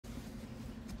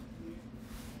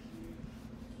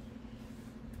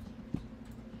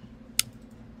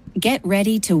Get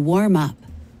ready to warm up.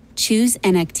 Choose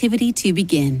an activity to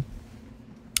begin.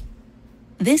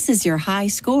 This is your high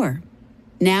score.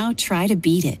 Now try to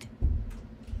beat it.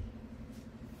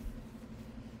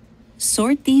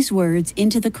 Sort these words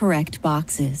into the correct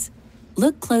boxes.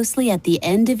 Look closely at the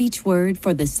end of each word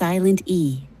for the silent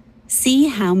E. See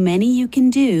how many you can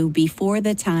do before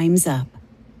the time's up.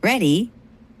 Ready?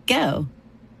 Go!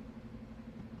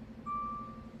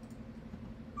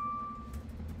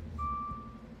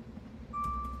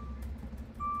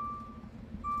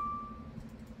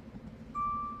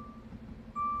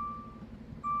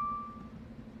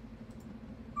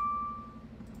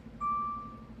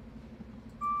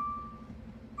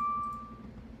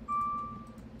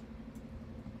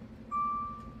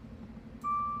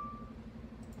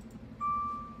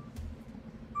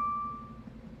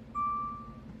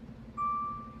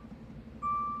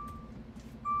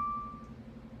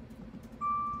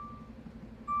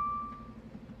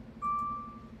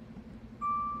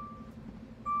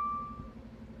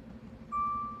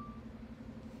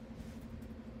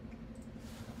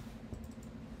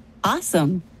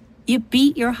 Awesome! You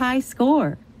beat your high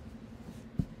score.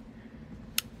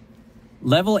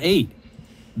 Level 8,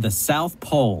 the South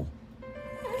Pole.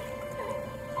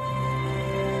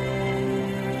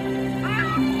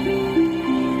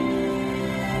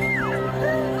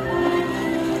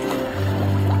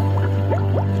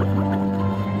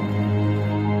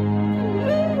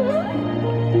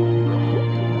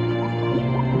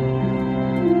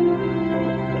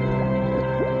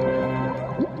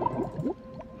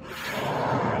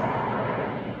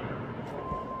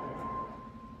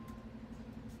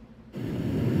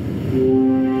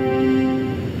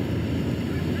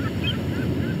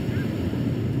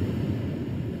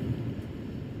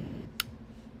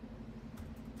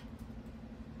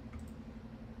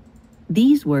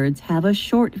 These words have a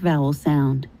short vowel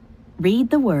sound. Read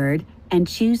the word and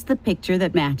choose the picture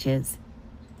that matches.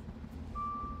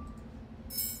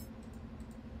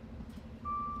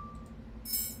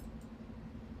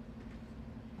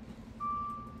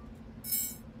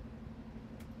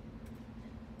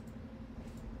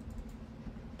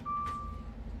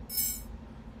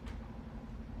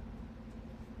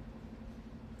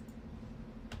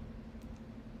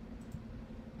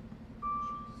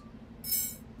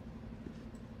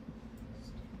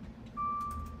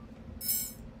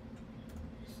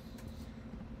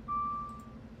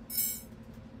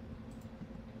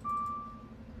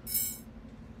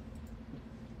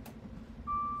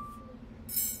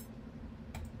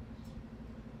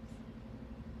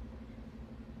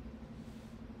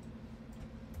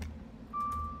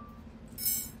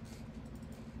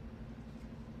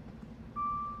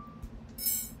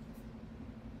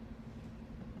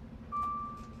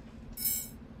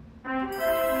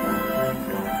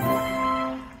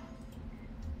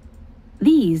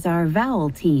 These are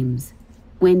vowel teams.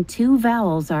 When two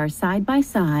vowels are side by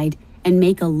side and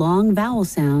make a long vowel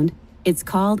sound, it's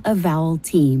called a vowel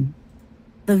team.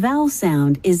 The vowel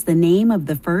sound is the name of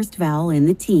the first vowel in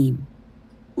the team.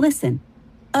 Listen.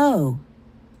 O,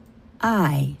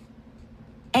 I,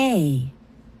 A,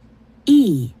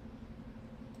 E.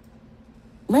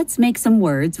 Let's make some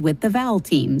words with the vowel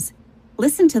teams.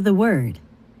 Listen to the word.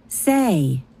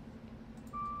 Say.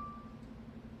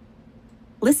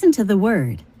 Listen to the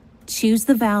word. Choose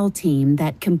the vowel team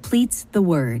that completes the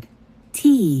word.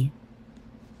 T.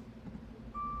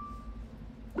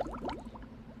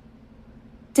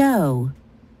 Dough.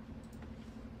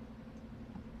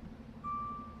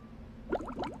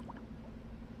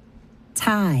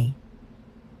 Tie.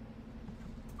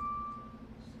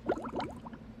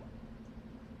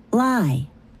 Lie.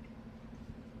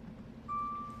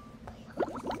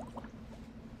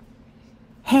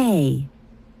 Hay.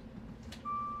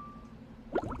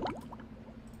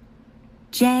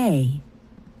 J.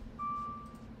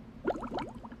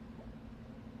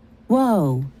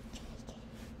 Whoa.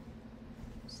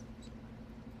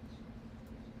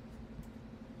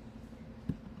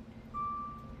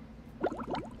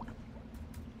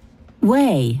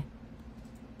 Way.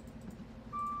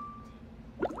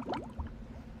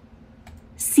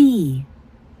 C.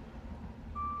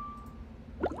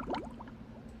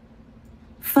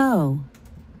 Foe.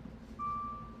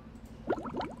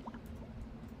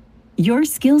 Your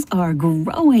skills are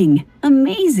growing.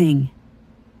 Amazing.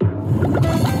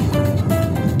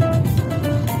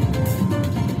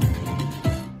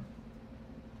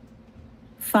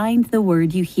 Find the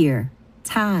word you hear.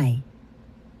 Tie.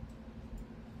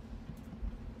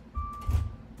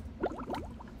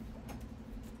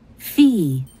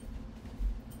 Fee.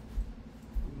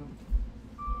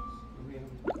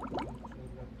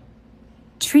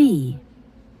 Tree.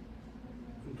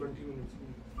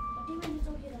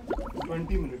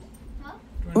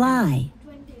 Lie.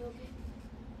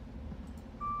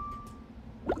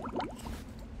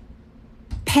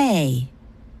 Pay.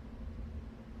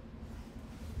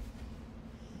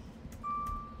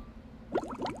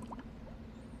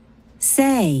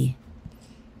 Say.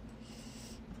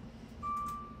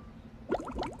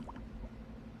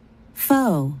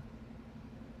 Foe.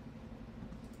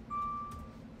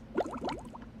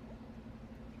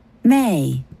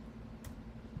 May.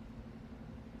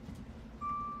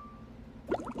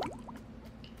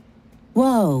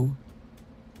 Woe.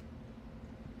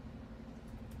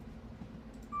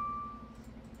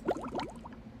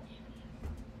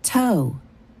 Toe.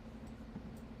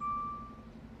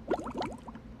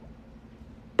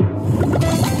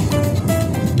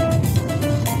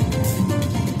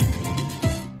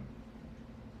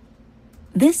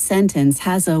 This sentence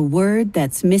has a word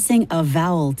that's missing a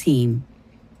vowel team.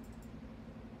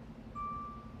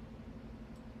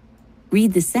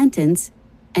 Read the sentence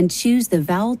and choose the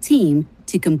vowel team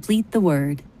to complete the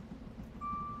word.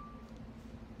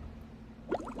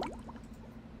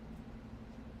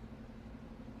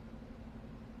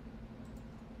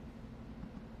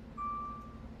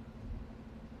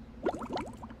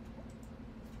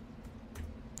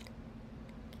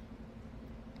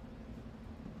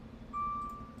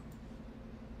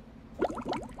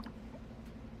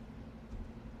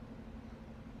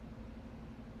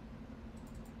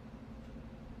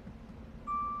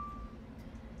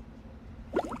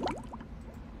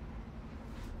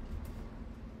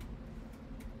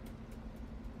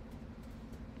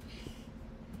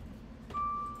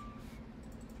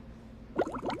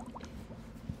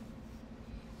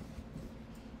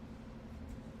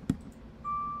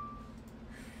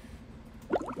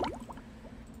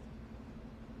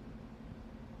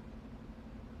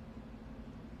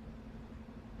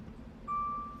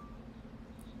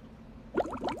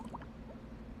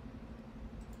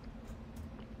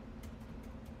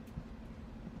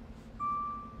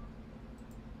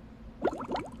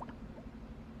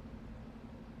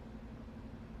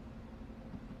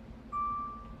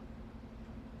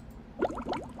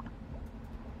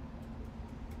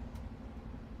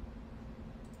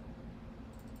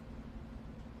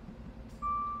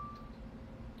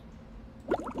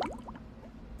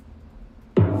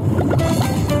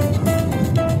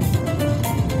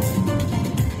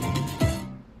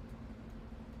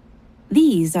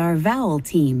 These are vowel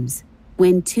teams.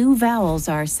 When two vowels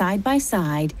are side by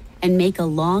side and make a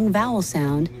long vowel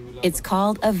sound, it's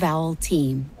called a vowel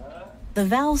team. The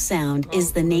vowel sound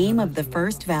is the name of the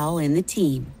first vowel in the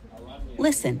team.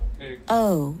 Listen.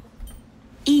 O,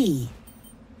 E,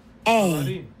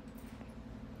 A.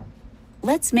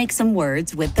 Let's make some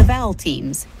words with the vowel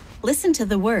teams. Listen to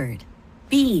the word.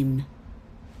 Beam.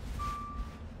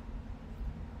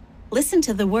 Listen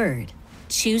to the word.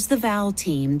 Choose the vowel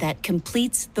team that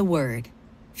completes the word.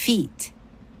 Feet.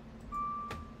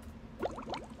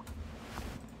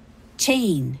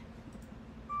 Chain.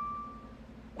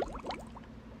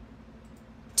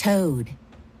 Toad.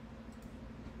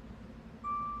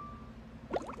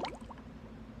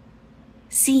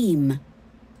 Seam.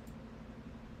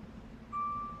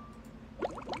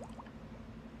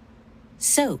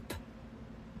 Soap.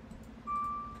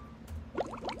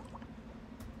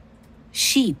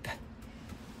 Sheep.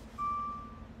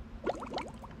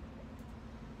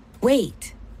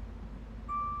 Wait.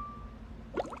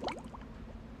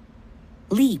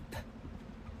 Leap.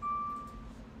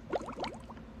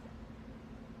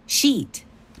 Sheet.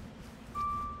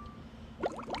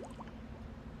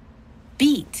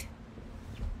 Beat.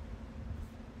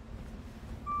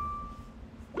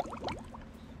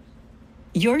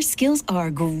 Your skills are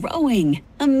growing.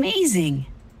 Amazing.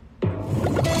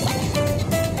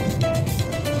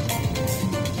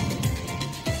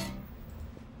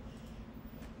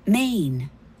 Main.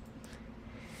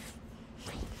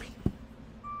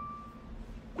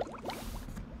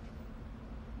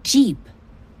 Jeep.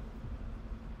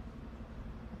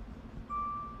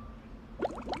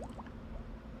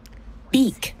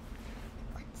 Beak.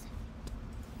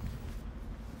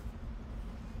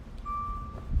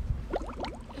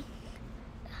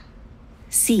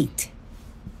 Seat.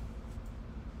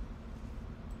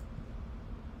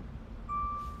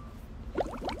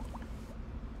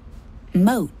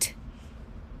 Moat.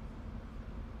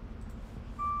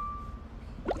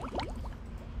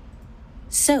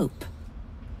 Soap.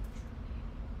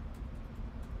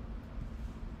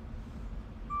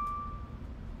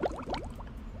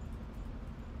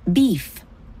 Beef.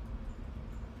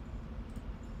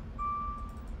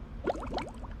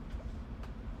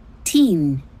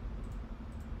 Teen.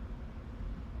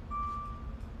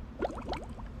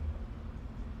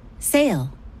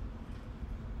 Sail.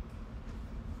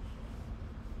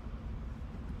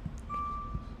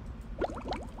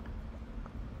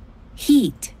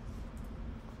 heat.